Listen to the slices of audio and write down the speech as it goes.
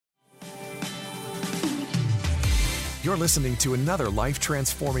You're listening to another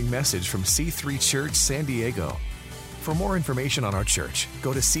life-transforming message from C3 Church San Diego. For more information on our church,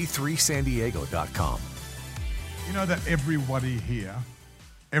 go to c3sandiego.com. You know that everybody here,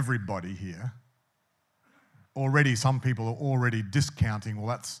 already some people are already discounting, well,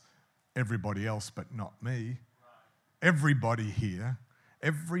 that's everybody else but not me. Everybody here,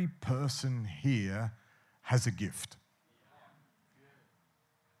 every person here has a gift.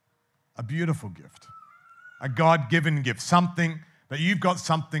 A beautiful gift. A God-given gift, something that you've got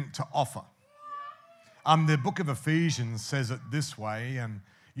something to offer. The book of Ephesians says it this way, and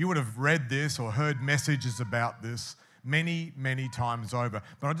you would have read this or heard messages about this many, many times over.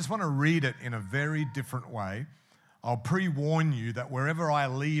 But I just want to read it in a very different way. I'll pre-warn you that wherever I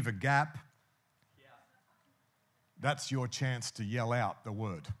leave a gap, that's your chance to yell out the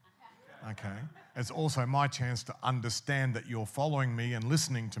word. Okay? It's also my chance to understand that you're following me and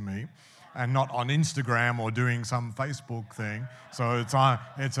listening to me, and not on Instagram or doing some Facebook thing. So it's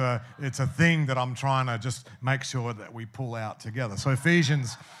a thing that I'm trying to just make sure that we pull out together. So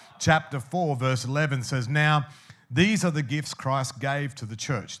Ephesians chapter 4, verse 11 says, "Now these are the gifts Christ gave to the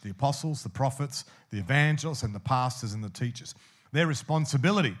church, the apostles, the prophets, the evangelists, and the pastors and the teachers. Their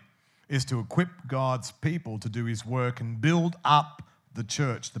responsibility is to equip God's people to do his work and build up the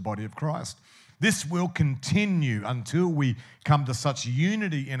church, the body of Christ. This will continue until we come to such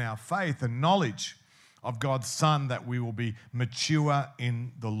unity in our faith and knowledge of God's Son that we will be mature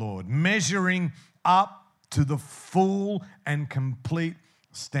in the Lord, measuring up to the full and complete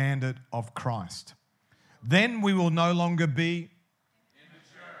standard of Christ. Then we will no longer be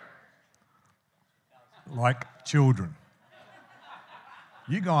like children."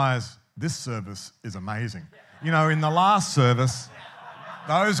 You guys, this service is amazing. You know, in the last service,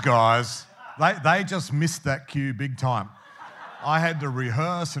 those guys, they just missed that cue big time. I had to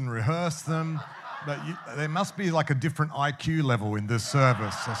rehearse them, but there must be like a different IQ level in this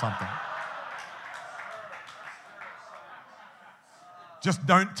service or something. Just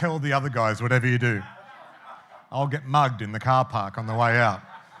don't tell the other guys whatever you do. I'll get mugged in the car park on the way out.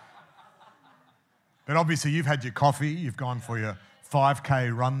 But obviously you've had your coffee, you've gone for your 5K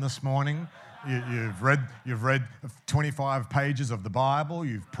run this morning. You've read 25 pages of the Bible.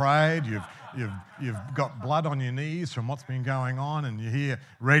 You've prayed. You've got blood on your knees from what's been going on, and you're here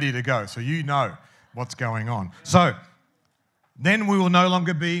ready to go. So you know what's going on. So then we will no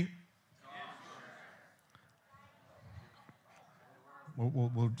longer be.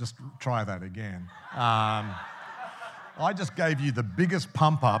 We'll just try that again. I just gave you the biggest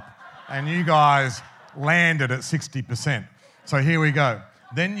pump up, and you guys landed at 60%. So here we go.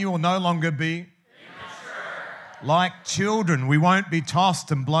 Then you will no longer be immature. Like children. We won't be tossed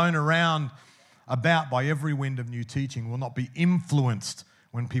and blown around about by every wind of new teaching. We'll not be influenced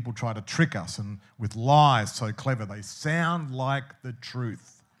when people try to trick us and with lies so clever they sound like the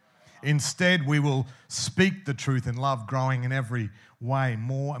truth. Instead, we will speak the truth in love, growing in every way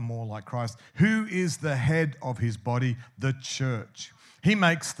more and more like Christ, who is the head of his body, the church. He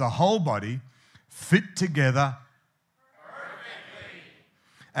makes the whole body fit together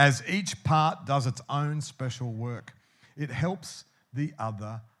as each part does its own special work. It helps the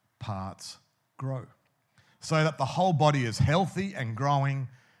other parts grow so that the whole body is healthy and growing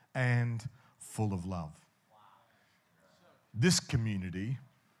and full of love. This community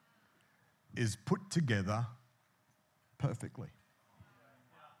is put together perfectly.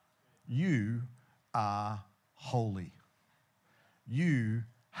 You are holy. You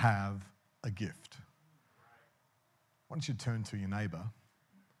have a gift. Why don't you turn to your neighbor,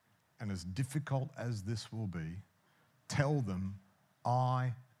 and as difficult as this will be, tell them,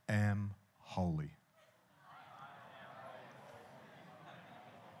 I am holy.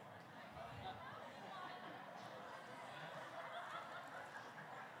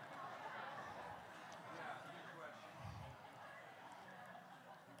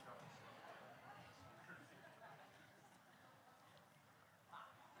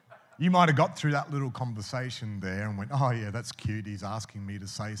 You might have got through that little conversation there and went, oh yeah, that's cute, he's asking me to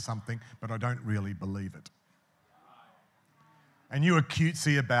say something, but I don't really believe it. And you were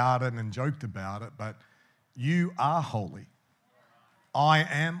cutesy about it and joked about it, but you are holy. I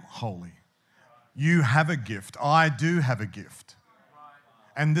am holy. You have a gift. I do have a gift.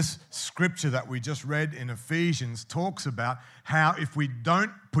 And this scripture that we just read in Ephesians talks about how if we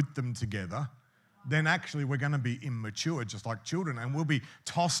don't put them together, then actually we're going to be immature, just like children, and we'll be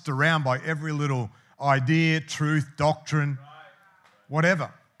tossed around by every little idea, truth, doctrine,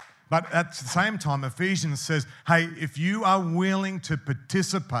 whatever. But at the same time, Ephesians says, hey, if you are willing to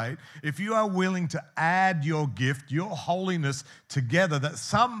participate, if you are willing to add your gift, your holiness together, that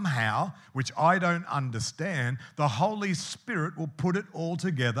somehow, which I don't understand, the Holy Spirit will put it all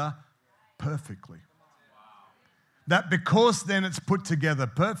together perfectly. That because then it's put together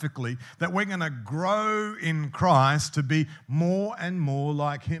perfectly, that we're going to grow in Christ to be more and more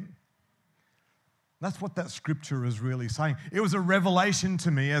like Him. That's what that scripture is really saying. It was a revelation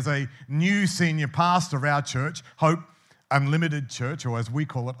to me as a new senior pastor of our church, Hope Unlimited Church, or as we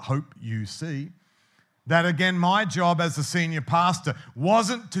call it, Hope UC, that again, my job as a senior pastor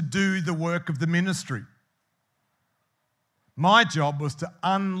wasn't to do the work of the ministry. My job was to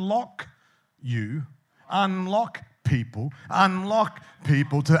unlock people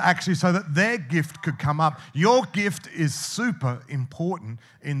to actually so that their gift could come up. Your gift is super important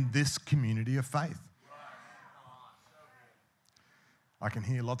in this community of faith. I can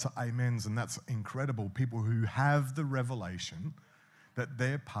hear lots of amens, and that's incredible. People who have the revelation that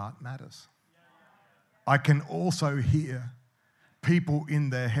their part matters. I can also hear people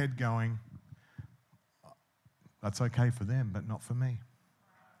in their head going, that's okay for them, but not for me.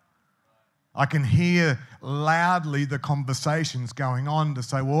 I can hear loudly the conversations going on to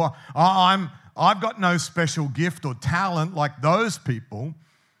say, well, I've got no special gift or talent like those people.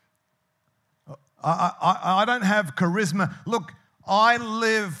 I don't have charisma. Look, I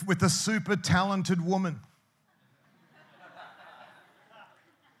live with a super talented woman.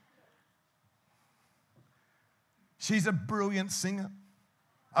 She's a brilliant singer,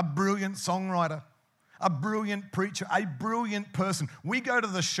 a brilliant songwriter, a brilliant preacher, a brilliant person. We go to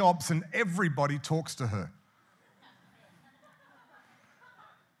the shops and everybody talks to her.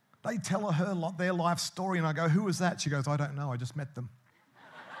 They tell her their life story and I go, who is that? She goes, I don't know, I just met them.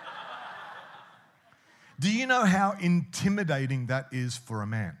 Do you know how intimidating that is for a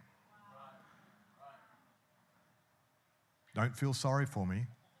man? Don't feel sorry for me,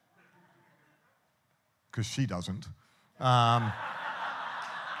 because she doesn't. But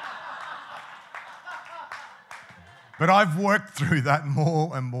I've worked through that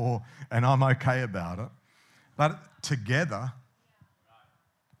more and more, and I'm okay about it. But together,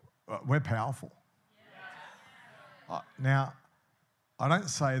 we're powerful. Now, I don't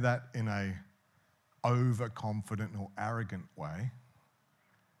say that in a overconfident or arrogant way.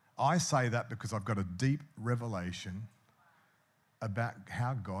 I say that because I've got a deep revelation about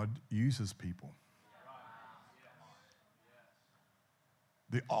how God uses people.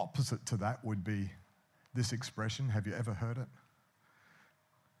 The opposite to that would be this expression. Have you ever heard it?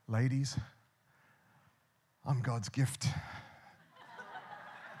 Ladies, I'm God's gift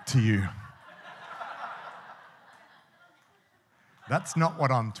to you. That's not what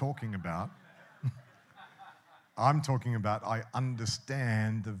I'm talking about. I'm talking about I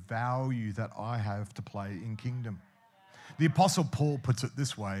understand the value that I have to play in kingdom. The Apostle Paul puts it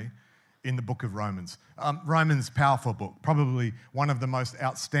this way in the book of Romans. Romans, powerful book, probably one of the most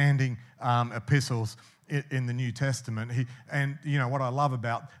outstanding epistles in the New Testament. And you know what I love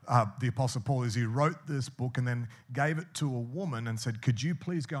about the Apostle Paul is he wrote this book and then gave it to a woman and said, could you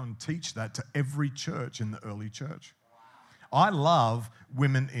please go and teach that to every church in the early church? I love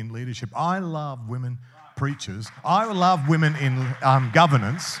women in leadership. I love women preachers. I love women in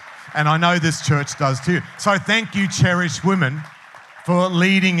governance, and I know this church does too. So thank you, cherished women, for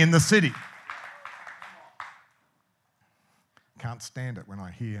leading in the city. Can't stand it when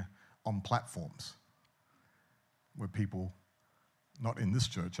I hear on platforms where people, not in this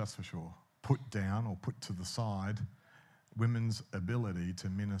church, that's for sure, put down or put to the side women's ability to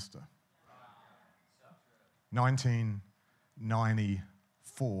minister.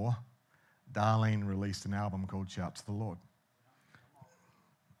 1994, Darlene released an album called Shout to the Lord.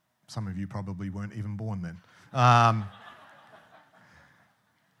 Some of you probably weren't even born then.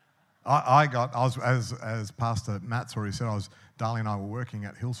 As Pastor Matt's already said, Darlene and I were working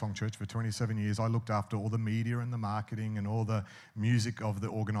at Hillsong Church for 27 years. I looked after all the media and the marketing and all the music of the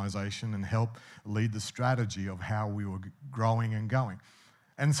organisation and helped lead the strategy of how we were growing and going.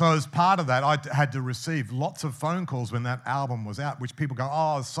 And so as part of that, I had to receive lots of phone calls when that album was out, which people go,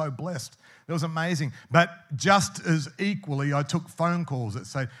 oh, I was so blessed. It was amazing. But just as equally, I took phone calls that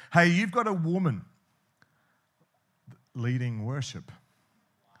say, hey, you've got a woman leading worship.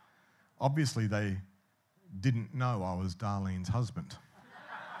 Obviously, they didn't know I was Darlene's husband.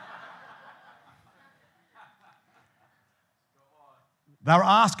 They were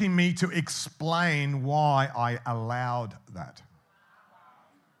asking me to explain why I allowed that.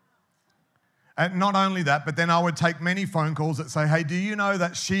 And not only that, but then I would take many phone calls that say, hey, do you know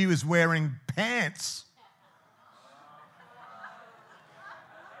that she was wearing pants?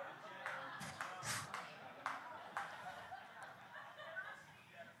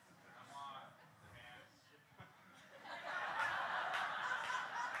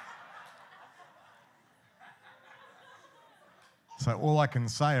 So all I can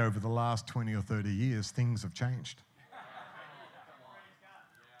say over the last 20 or 30 years, things have changed.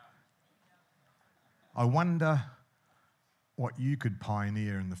 I wonder what you could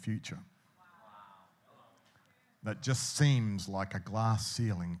pioneer in the future that just seems like a glass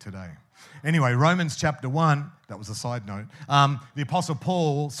ceiling today. Anyway, Romans chapter 1, that was a side note. The Apostle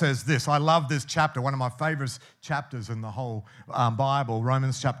Paul says this. I love this chapter, one of my favorite chapters in the whole Bible,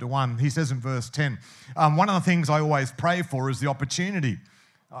 Romans chapter 1. He says in verse 10, one of the things I always pray for is the opportunity.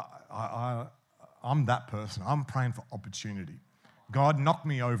 I'm that person. I'm praying for opportunity. God, knock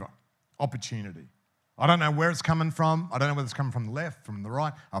me over. Opportunity. I don't know where it's coming from. I don't know whether it's coming from the left, from the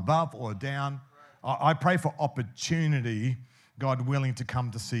right, above or down. I pray for opportunity, God willing, to come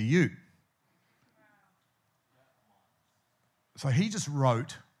to see you. So he just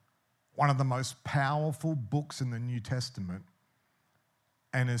wrote one of the most powerful books in the New Testament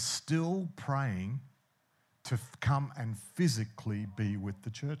and is still praying to come and physically be with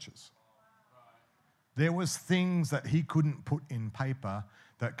the churches. There was things that he couldn't put in paper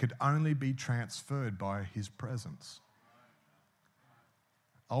that could only be transferred by his presence.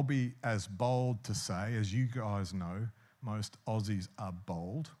 I'll be as bold to say, as you guys know, most Aussies are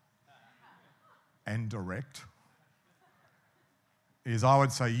bold and direct, is I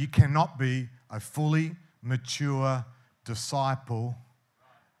would say you cannot be a fully mature disciple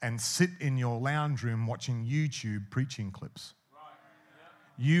and sit in your lounge room watching YouTube preaching clips.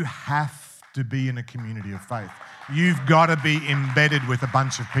 You have to be in a community of faith. You've got to be embedded with a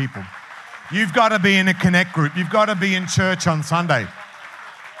bunch of people. You've got to be in a connect group. You've got to be in church on Sunday.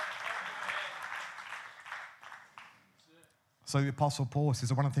 So the Apostle Paul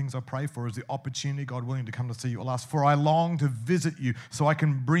says, one of the things I pray for is the opportunity, God willing, to come to see you at last. For I long to visit you so I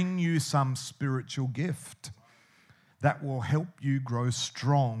can bring you some spiritual gift that will help you grow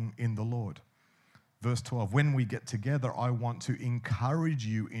strong in the Lord. Verse 12, when we get together, I want to encourage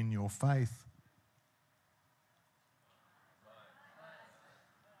you in your faith.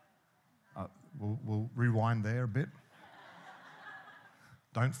 We'll rewind there a bit.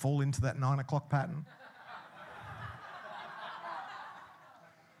 Don't fall into that 9 o'clock pattern.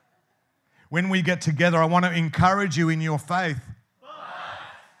 When we get together, I want to encourage you in your faith.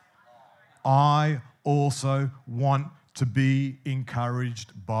 I also want to be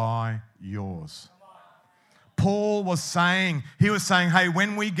encouraged by yours. Paul was saying, hey,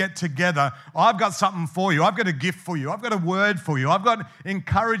 when we get together, I've got something for you. I've got a gift for you. I've got a word for you. I've got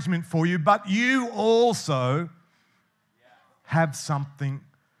encouragement for you. But you also have something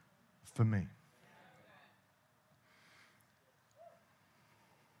for me.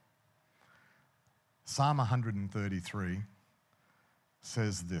 Psalm 133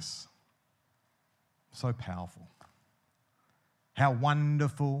 says this, so powerful. How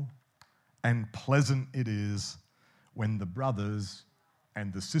wonderful and pleasant it is when the brothers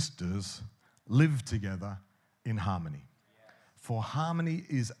and the sisters live together in harmony. For harmony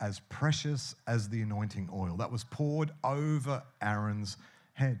is as precious as the anointing oil that was poured over Aaron's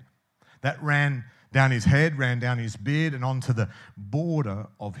head. That ran down his head, ran down his beard, and onto the border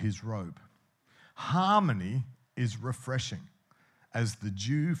of his robe. Harmony is refreshing as the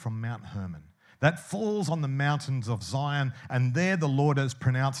dew from Mount Hermon that falls on the mountains of Zion, and there the Lord has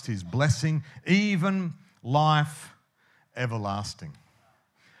pronounced his blessing, even life everlasting.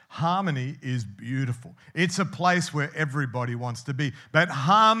 Harmony is beautiful. It's a place where everybody wants to be, but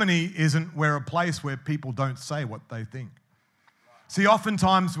harmony isn't a place where people don't say what they think. See,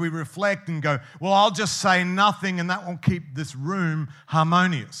 oftentimes we reflect and go, well, I'll just say nothing and that will keep this room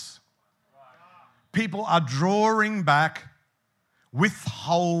harmonious. People are drawing back,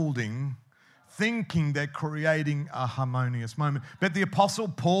 withholding, thinking they're creating a harmonious moment. But the Apostle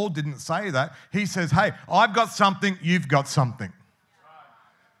Paul didn't say that. He says, hey, I've got something, you've got something.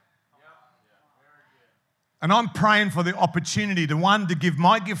 And I'm praying for the opportunity to give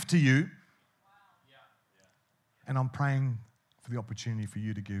my gift to you. And I'm praying for the opportunity for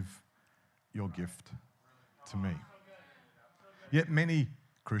you to give your gift to me. Yet many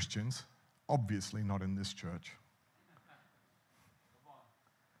Christians, obviously not in this church,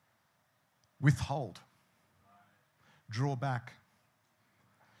 withhold, draw back,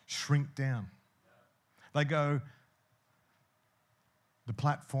 shrink down. They go, the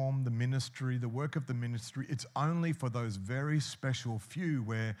platform, the ministry, the work of the ministry, it's only for those very special few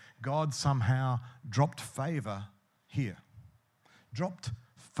where God somehow dropped favor here, dropped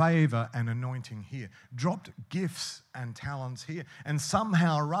favor and anointing here, dropped gifts and talents here, and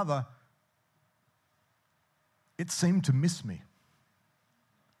somehow or other, it seemed to miss me.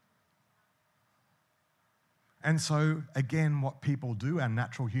 And so, again, what people do, our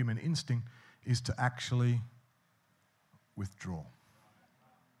natural human instinct, is to actually withdraw.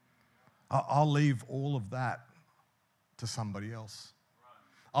 I'll leave all of that to somebody else.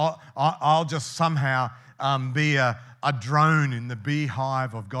 I'll just somehow be a drone in the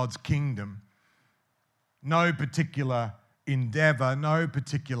beehive of God's kingdom. No particular endeavor, no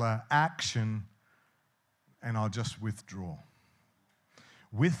particular action, and I'll just withdraw.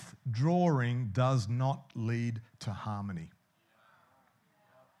 Withdrawing does not lead to harmony.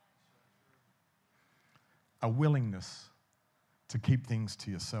 A willingness to keep things to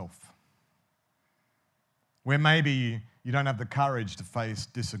yourself. Where maybe you don't have the courage to face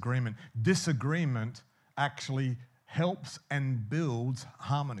disagreement. Disagreement actually helps and builds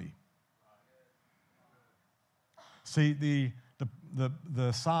harmony. See,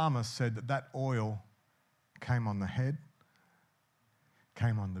 the psalmist said that oil came on the head,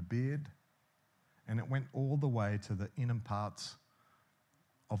 came on the beard, and it went all the way to the inner parts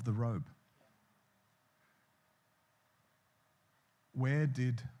of the robe. Where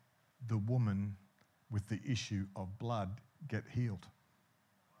did the woman with the issue of blood get healed?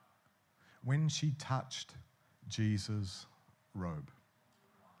 When she touched Jesus' robe.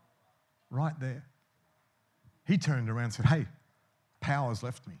 Right there. He turned around and said, hey, power's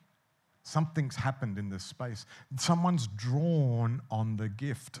left me. Something's happened in this space. Someone's drawn on the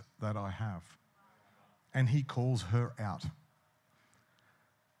gift that I have. And he calls her out.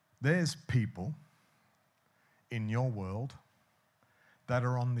 There's people in your world that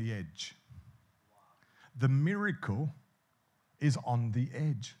are on the edge. The miracle is on the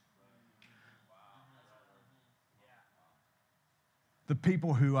edge. The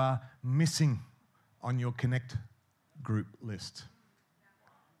people who are missing on your Connect group list.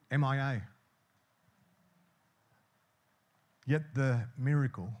 MIA. Yet the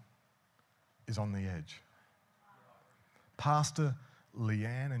miracle is on the edge. Pastor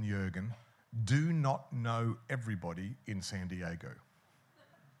Leanne and Jurgen do not know everybody in San Diego.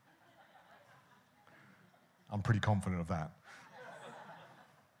 I'm pretty confident of that.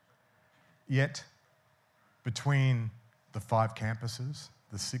 Yet, between the 5 campuses,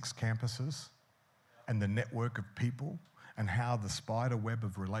 the 6 campuses, and the network of people, and how the spider web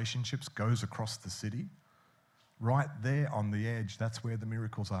of relationships goes across the city, right there on the edge, that's where the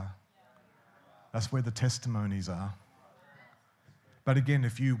miracles are. That's where the testimonies are. But again,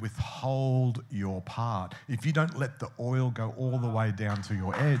 if you withhold your part, if you don't let the oil go all the way down to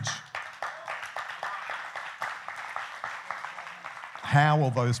your edge, how will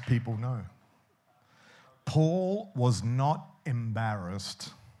those people know? Paul was not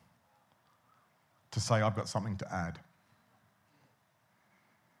embarrassed to say, I've got something to add.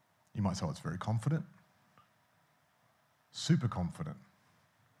 You might say, it's very confident, super confident,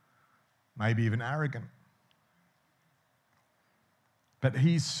 maybe even arrogant. But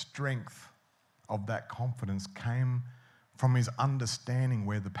his strength of that confidence came from his understanding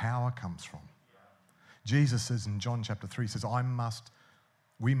where the power comes from. Jesus says in John chapter 3, he says,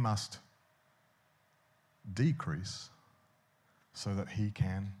 we must decrease so that he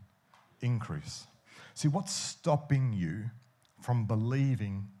can increase. See, what's stopping you from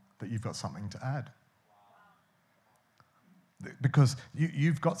believing that you've got something to add? Because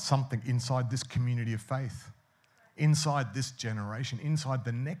you've got something inside this community of faith, inside this generation, inside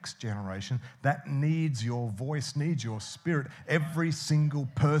the next generation that needs your voice, needs your spirit. Every single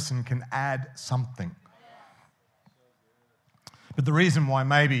person can add something. But the reason why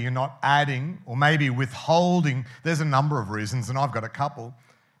maybe you're not adding or maybe withholding, there's a number of reasons, and I've got a couple.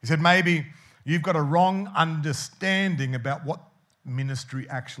 He said maybe you've got a wrong understanding about what ministry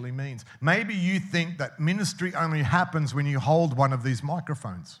actually means. Maybe you think that ministry only happens when you hold one of these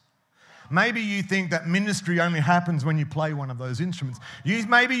microphones. Maybe you think that ministry only happens when you play one of those instruments.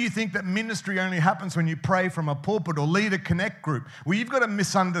 Maybe you think that ministry only happens when you pray from a pulpit or lead a Connect group. Well, you've got a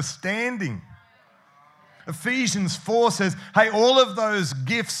misunderstanding. Ephesians 4 says, hey, all of those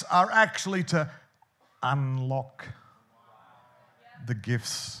gifts are actually to unlock the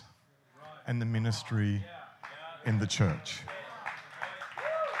gifts and the ministry in the church.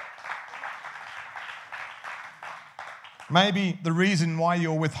 Maybe the reason why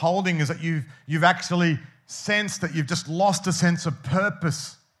you're withholding is that you've actually sensed that you've just lost a sense of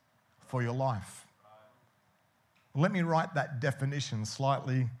purpose for your life. Let me write that definition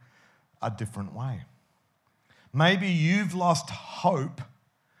slightly a different way. Maybe you've lost hope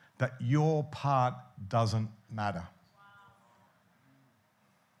that your part doesn't matter.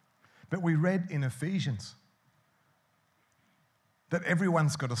 But we read in Ephesians that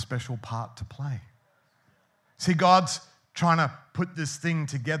everyone's got a special part to play. See, God's trying to put this thing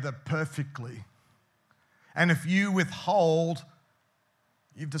together perfectly. And if you withhold,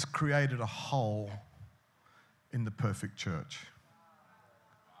 you've just created a hole in the perfect church.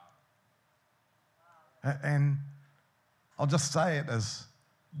 And I'll just say it as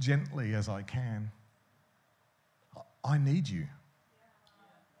gently as I can. I need you.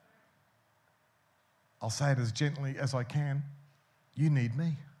 I'll say it as gently as I can. You need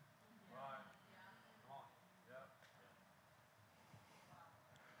me.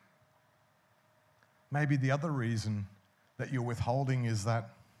 Maybe the other reason that you're withholding is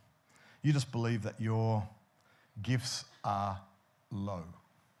that you just believe that your gifts are low.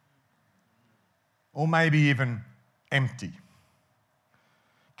 Or maybe even empty.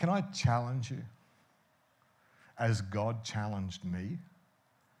 Can I challenge you, as God challenged me?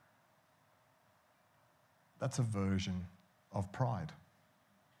 That's a version of pride.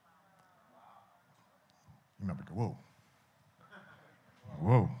 You might go, whoa.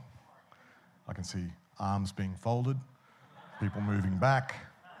 Whoa. I can see arms being folded, people moving back,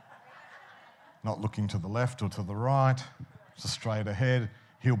 not looking to the left or to the right, just straight ahead.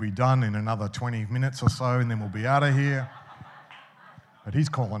 He'll be done in another 20 minutes or so, and then we'll be out of here. But he's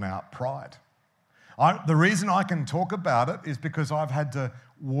calling out pride. The reason I can talk about it is because I've had to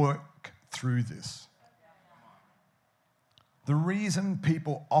work through this. The reason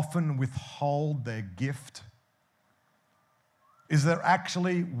people often withhold their gift is they're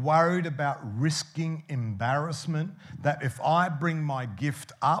actually worried about risking embarrassment, that if I bring my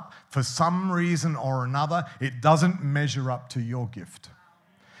gift up for some reason or another, it doesn't measure up to your gift.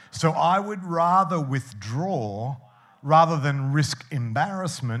 So I would rather withdraw rather than risk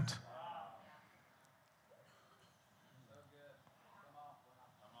embarrassment.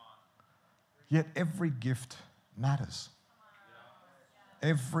 Yet every gift matters.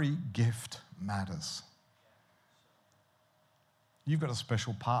 Every gift matters. You've got a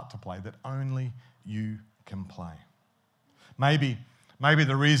special part to play that only you can play. Maybe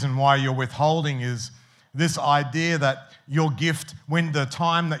the reason why you're withholding is this idea that your gift, when the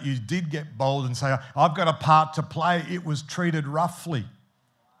time that you did get bold and say, I've got a part to play, it was treated roughly.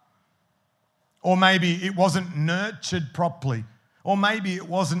 Or maybe it wasn't nurtured properly. Or maybe it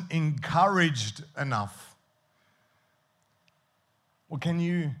wasn't encouraged enough. Well, can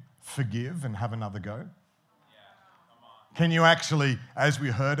you forgive and have another go? Can you actually, as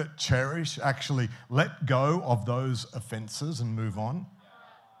we heard it, cherish, actually let go of those offences and move on?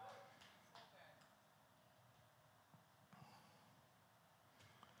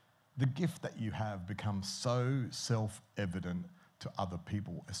 The gift that you have becomes so self-evident to other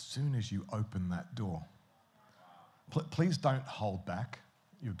people as soon as you open that door. Please don't hold back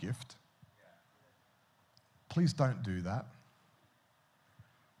your gift. Please don't do that.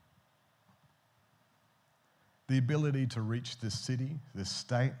 The ability to reach this city, this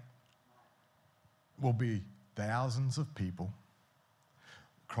state, will be thousands of people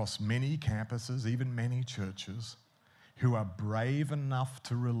across many campuses, even many churches, who are brave enough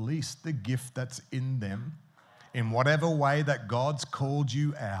to release the gift that's in them in whatever way that God's called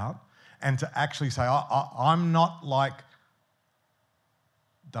you out, and to actually say, I'm not like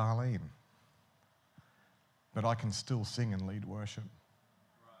Darlene, but I can still sing and lead worship.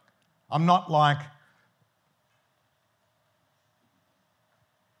 I'm not like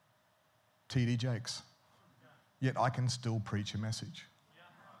T.D. Jakes, yet I can still preach a message.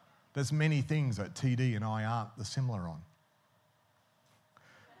 There's many things that TD and I aren't the similar on.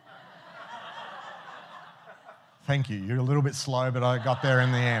 Thank you. You're a little bit slow, but I got there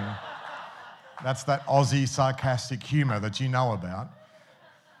in the end. That's that Aussie sarcastic humour that you know about.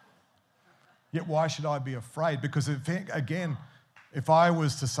 Yet why should I be afraid? Because if I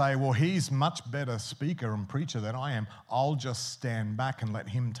was to say, well, he's much better speaker and preacher than I am, I'll just stand back and let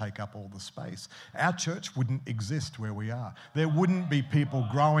him take up all the space. Our church wouldn't exist where we are. There wouldn't be people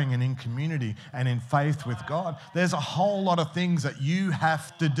growing and in community and in faith with God. There's a whole lot of things that you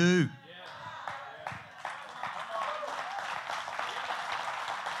have to do.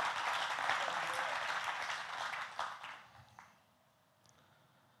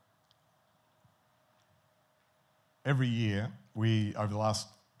 Every year, over the last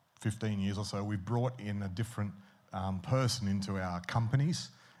 15 years or so, we've brought in a different person into our companies,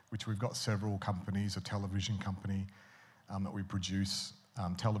 which we've got several companies, a television company that we produce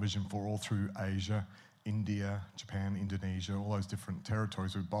television for all through Asia, India, Japan, Indonesia, all those different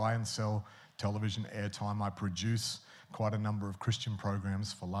territories. We buy and sell television airtime. I produce quite a number of Christian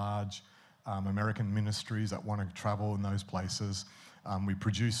programs for large American ministries that want to travel in those places. We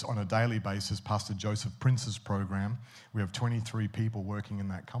produce on a daily basis Pastor Joseph Prince's program. We have 23 people working in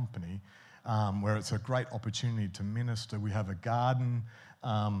that company, where it's a great opportunity to minister. We have a garden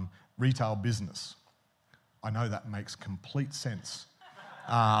retail business. I know that makes complete sense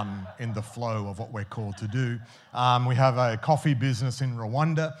in the flow of what we're called to do. We have a coffee business in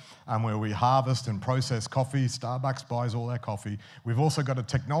Rwanda where we harvest and process coffee. Starbucks buys all our coffee. We've also got a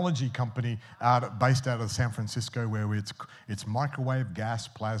technology company based out of San Francisco where it's microwave gas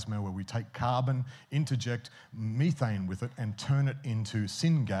plasma, where we take carbon, interject methane with it, and turn it into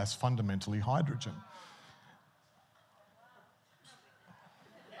syngas, fundamentally hydrogen.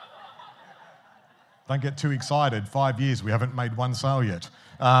 Don't get too excited. 5 years, we haven't made one sale yet.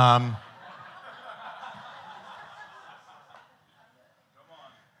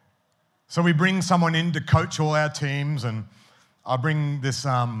 So we bring someone in to coach all our teams, and I bring this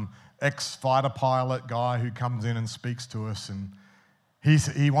ex-fighter pilot guy who comes in and speaks to us, and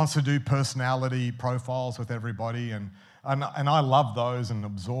he wants to do personality profiles with everybody, and I love those and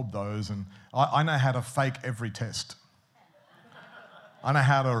absorb those, and I know how to fake every test. I know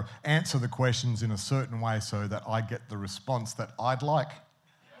how to answer the questions in a certain way so that I get the response that I'd like.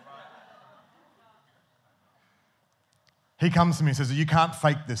 He comes to me and says, you can't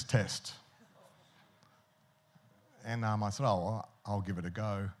fake this test. And I said, oh, well, I'll give it a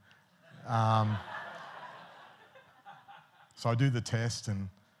go. So I do the test, and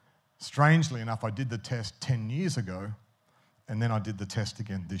strangely enough, I did the test 10 years ago, and then I did the test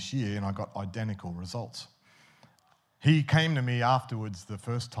again this year, and I got identical results. He came to me afterwards the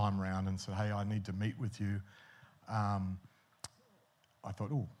first time round and said, hey, I need to meet with you. I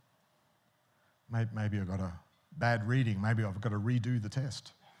thought, oh, maybe I got a bad reading. Maybe I've got to redo the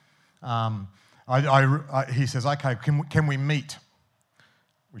test. He says, okay, can we meet?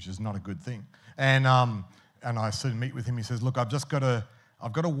 Which is not a good thing. And I said, meet with him. He says, look, I've got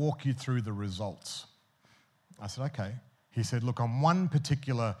to walk you through the results. I said, okay. He said, look, on one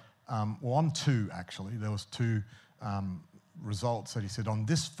particular, on two actually, there was two results that he said, on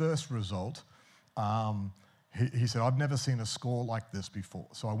this first result, he said, I've never seen a score like this before.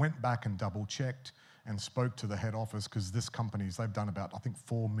 So I went back and double checked and spoke to the head office, because this company's, they've done about, I think,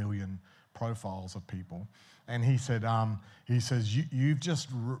 4 million profiles of people. And he said, you've just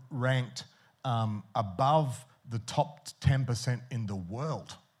ranked above the top 10% in the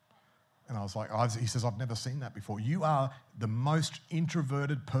world. And I was like, he says, I've never seen that before. You are the most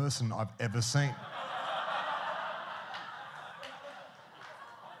introverted person I've ever seen.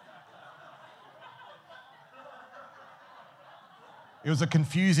 It was a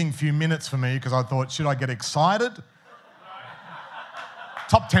confusing few minutes for me, because I thought, should I get excited?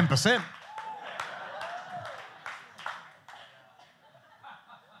 Top 10%.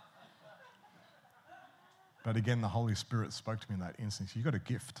 But again, the Holy Spirit spoke to me in that instance. You've got a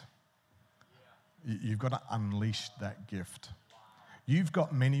gift. You've got to unleash that gift. You've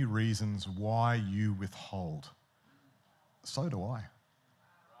got many reasons why you withhold. So do I.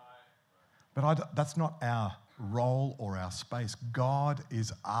 But that's not our role or our space. God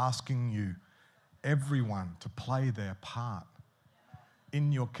is asking you, everyone, to play their part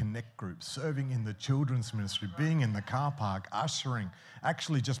in your connect group, serving in the children's ministry, being in the car park, ushering,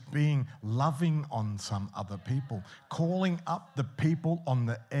 actually just being loving on some other people, calling up the people on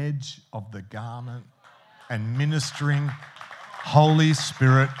the edge of the garment and ministering Holy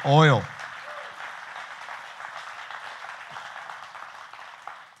Spirit oil.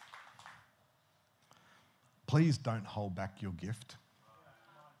 Please don't hold back your gift.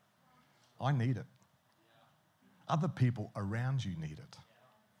 I need it. Other people around you need it.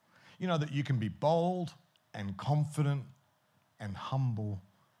 You know that you can be bold and confident and humble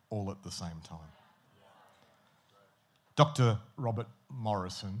all at the same time. Dr. Robert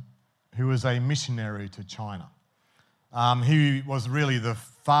Morrison, who was a missionary to China, he was really the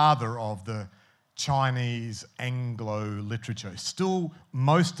father of the Chinese Anglo literature. Still,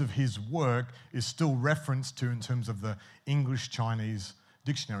 most of his work is still referenced to in terms of the English-Chinese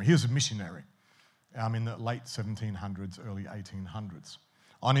dictionary. He was a missionary in the late 1700s, early 1800s.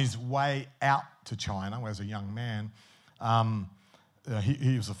 On his way out to China as a young man,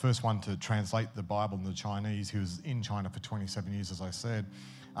 he was the first one to translate the Bible into Chinese. He was in China for 27 years, as I said.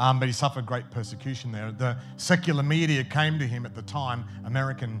 But he suffered great persecution there. The secular media came to him at the time,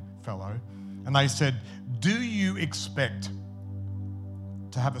 American fellow, and they said, do you expect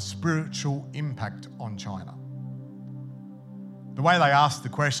to have a spiritual impact on China? The way they asked the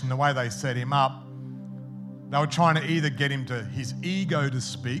question, the way they set him up, they were trying to either get him to his ego to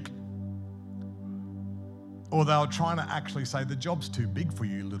speak, or they were trying to actually say, the job's too big for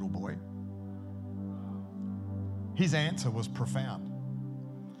you, little boy. His answer was profound.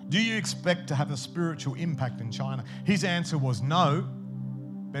 Do you expect to have a spiritual impact in China? His answer was no,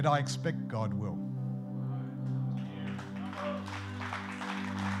 but I expect God will.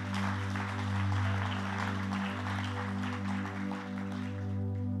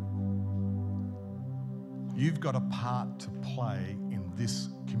 You've got a part to play in this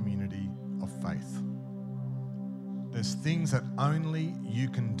community of faith. There's things that only you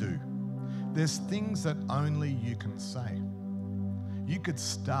can do. There's things that only you can say. You could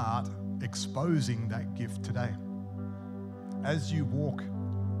start exposing that gift today. As you walk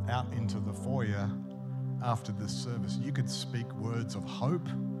out into the foyer after this service, you could speak words of hope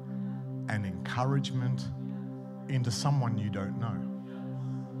and encouragement into someone you don't know.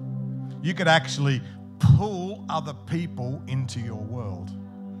 You could actually pull other people into your world.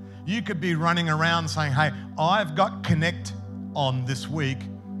 You could be running around saying, hey, I've got Connect on this week.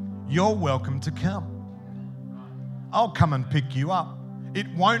 You're welcome to come. I'll come and pick you up. It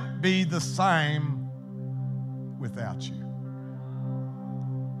won't be the same without you.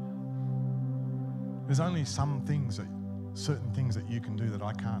 There's only certain things that you can do that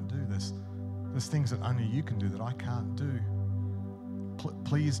I can't do. There's things that only you can do that I can't do.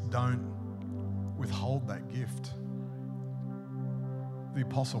 Please don't withhold that gift. The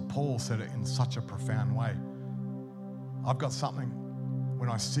Apostle Paul said it in such a profound way. I've got something when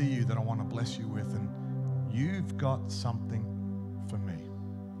I see you that I want to bless you with, and you've got something for me.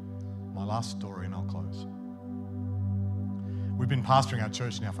 My last story, and I'll close. We've been pastoring our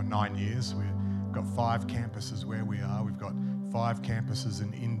church now for 9 years. We've got 5 campuses where we are. We've got 5 campuses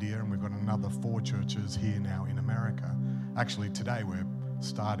in India, and we've got another 4 churches here now in America. Actually, today we're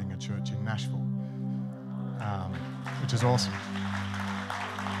starting a church in Nashville, which is awesome.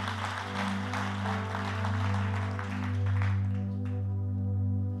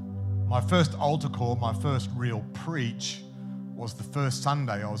 My first altar call, my first real preach, was the first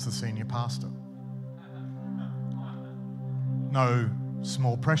Sunday I was the senior pastor. No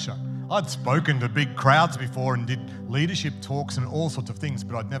small pressure. I'd spoken to big crowds before and did leadership talks and all sorts of things,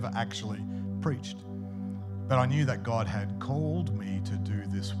 but I'd never actually preached. But I knew that God had called me to do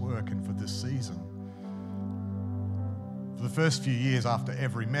this work and for this season. For the first few years after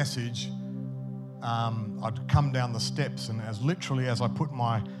every message, I'd come down the steps, and as I put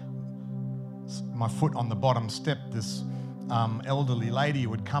my foot on the bottom step, this elderly lady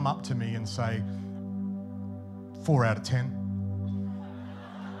would come up to me and say, 4 out of 10.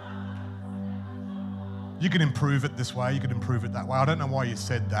 You can improve it this way, you could improve it that way. I don't know why you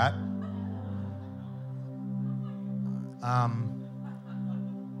said that.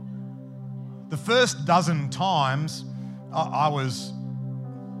 The first dozen times, I was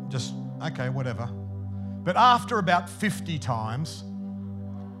just, okay, whatever. But after about 50 times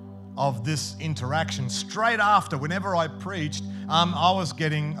of this interaction, straight after, whenever I preached, I was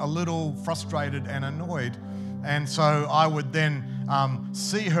getting a little frustrated and annoyed. And so I would then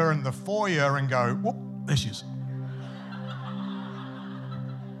see her in the foyer and go, whoop, there she is.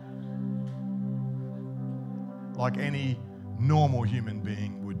 Like any normal human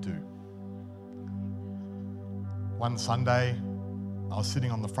being would do. One Sunday, I was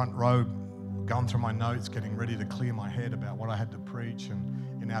sitting on the front row, going through my notes, getting ready to clear my head about what I had to preach.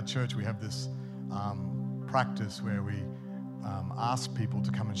 And in our church, we have this practice where we ask people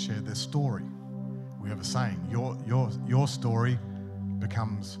to come and share their story. We have a saying, your story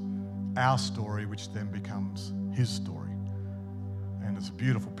becomes our story, which then becomes his story. And it's a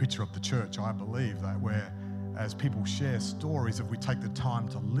beautiful picture of the church, I believe, that where as people share stories, if we take the time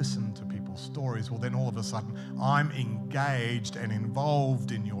to listen to people's stories, well, then all of a sudden I'm engaged and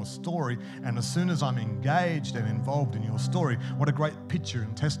involved in your story. And as soon as I'm engaged and involved in your story, what a great picture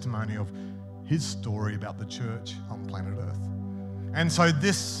and testimony of his story about the church on planet Earth. And so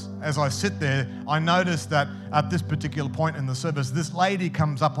this, as I sit there, I notice that at this particular point in the service, this lady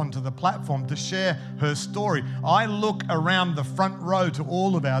comes up onto the platform to share her story. I look around the front row to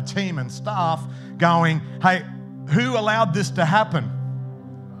all of our team and staff going, hey, who allowed this to happen?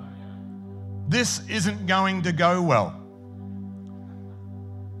 This isn't going to go well.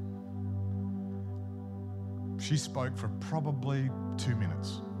 She spoke for probably 2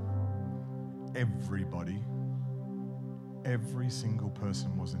 minutes. Every single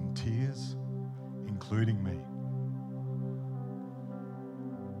person was in tears, including me.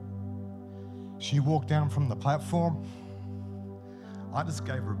 She walked down from the platform. I just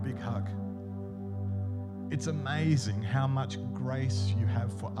gave her a big hug. It's amazing how much grace you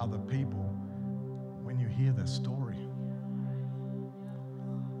have for other people when you hear their story.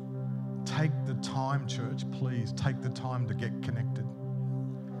 Take the time, church, please. Take the time to get connected.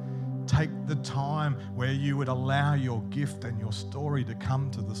 Take the time where you would allow your gift and your story to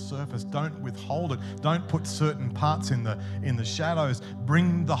come to the surface. Don't withhold it. Don't put certain parts in the shadows.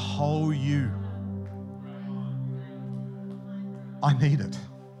 Bring the whole you. I need it.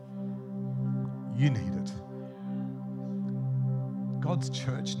 You need it. God's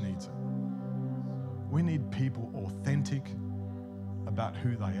church needs it. We need people authentic about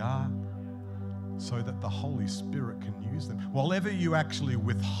who they are so that the Holy Spirit can use them. Whatever you actually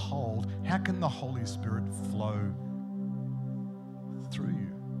withhold, how can the Holy Spirit flow through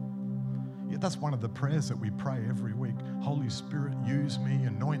you? Yeah, that's one of the prayers that we pray every week. Holy Spirit, use me,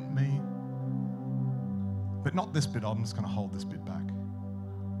 anoint me. But not this bit, I'm just going to hold this bit back.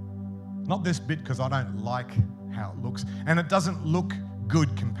 Not this bit because I don't like how it looks. And it doesn't look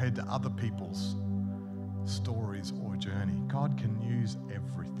good compared to other people's stories or journey. God can use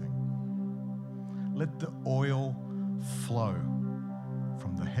everything. Let the oil flow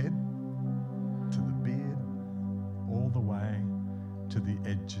from the head to the beard, all the way to the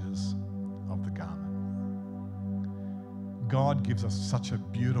edges of the garment. God gives us such a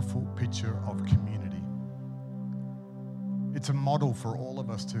beautiful picture of community. It's a model for all of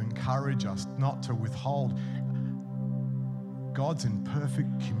us to encourage us not to withhold. God's in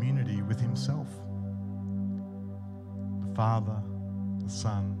perfect community with himself. The Father, the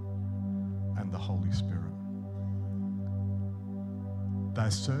Son, and the Holy Spirit. They're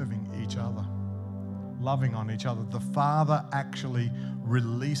serving each other, loving on each other. The Father actually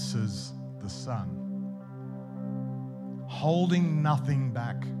releases the Son, holding nothing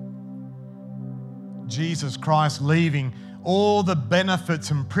back. Jesus Christ leaving all the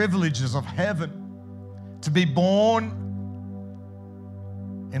benefits and privileges of heaven to be born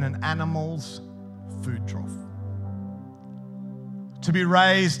in an animal's food trough, to be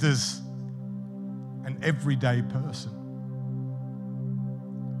raised as an everyday person.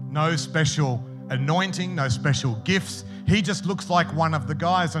 No special anointing, no special gifts. He just looks like one of the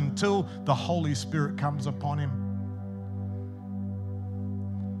guys until the Holy Spirit comes upon him.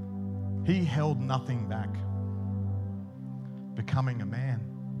 He held nothing back, becoming a man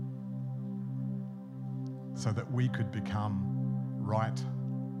so that we could become right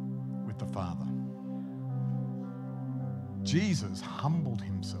with the Father. Jesus humbled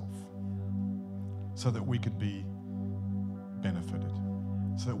himself so that we could be benefited,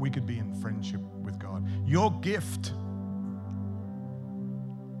 so that we could be in friendship with God. Your gift.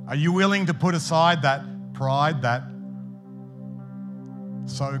 Are you willing to put aside that pride, that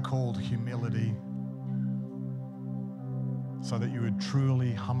so-called humility, so that you would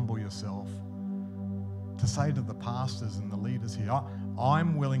truly humble yourself to say to the pastors and the leaders here,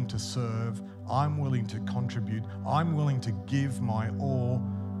 I'm willing to serve, I'm willing to contribute, I'm willing to give my all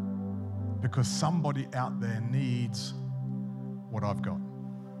because somebody out there needs what I've got.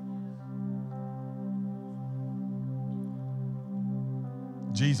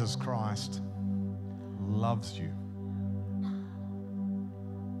 Jesus Christ loves you.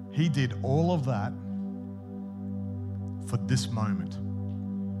 He did all of that for this moment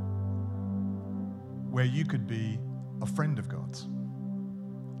where you could be a friend of God's,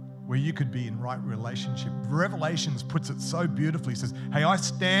 where you could be in right relationship. Revelations puts it so beautifully. It says, hey, I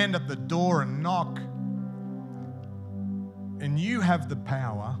stand at the door and knock, and you have the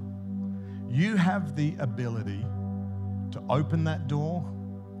power, you have the ability to open that door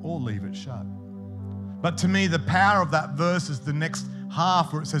or leave it shut. But to me, the power of that verse is the next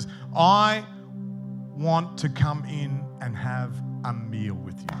half where it says, I want to come in and have a meal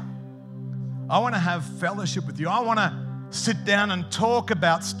with you. I want to have fellowship with you. I want to sit down and talk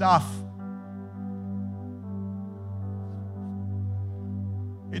about stuff.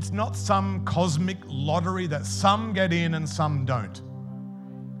 It's not some cosmic lottery that some get in and some don't.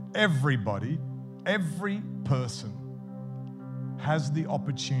 Everybody, every person has the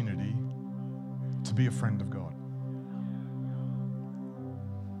opportunity to be a friend of God.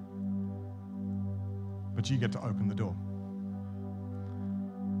 But you get to open the door.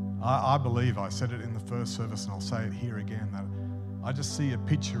 I believe, I said it in the first service and I'll say it here again, that I just see a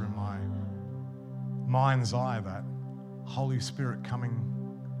picture in my mind's eye that Holy Spirit coming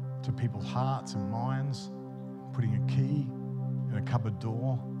to people's hearts and minds, putting a key in a cupboard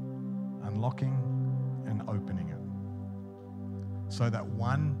door, unlocking and opening it. So that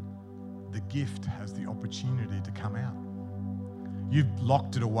one, the gift has the opportunity to come out. You've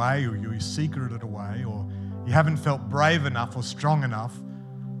locked it away or you secreted it away or you haven't felt brave enough or strong enough.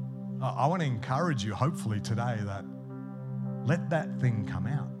 I want to encourage you, hopefully today, that let that thing come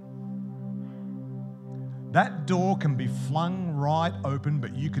out. That door can be flung right open,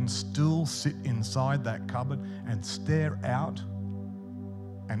 but you can still sit inside that cupboard and stare out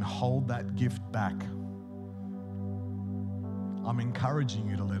and hold that gift back. I'm encouraging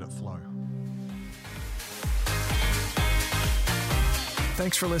you to let it flow.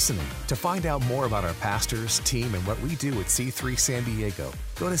 Thanks for listening. To find out more about our pastors, team, and what we do at C3 San Diego,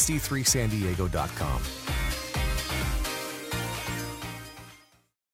 go to c3sandiego.com.